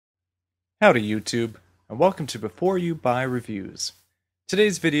Howdy YouTube, and welcome to Before You Buy Reviews.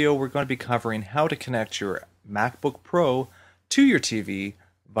 Today's video we're going to be covering how to connect your MacBook Pro to your TV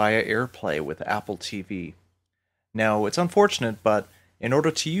via AirPlay with Apple TV. Now it's unfortunate, but in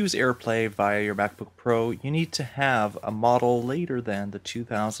order to use AirPlay via your MacBook Pro, you need to have a model later than the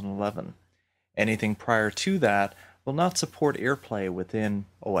 2011. Anything prior to that will not support AirPlay within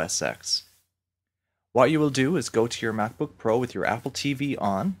OSX. What you will do is go to your MacBook Pro with your Apple TV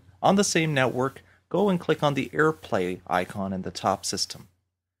on the same network, go and click on the AirPlay icon in the top system.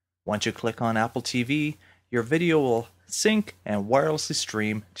 Once you click on Apple TV, your video will sync and wirelessly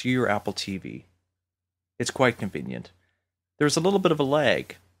stream to your Apple TV. It's quite convenient. There's a little bit of a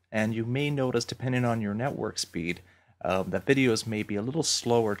lag, and you may notice, depending on your network speed, that videos may be a little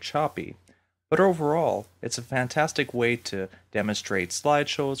slow or choppy. But overall, it's a fantastic way to demonstrate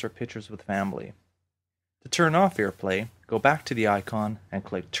slideshows or pictures with family. To turn off AirPlay, go back to the icon and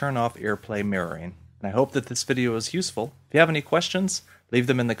click Turn Off AirPlay Mirroring. And I hope that this video is useful. If you have any questions, leave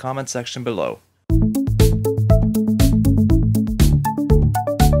them in the comment section below.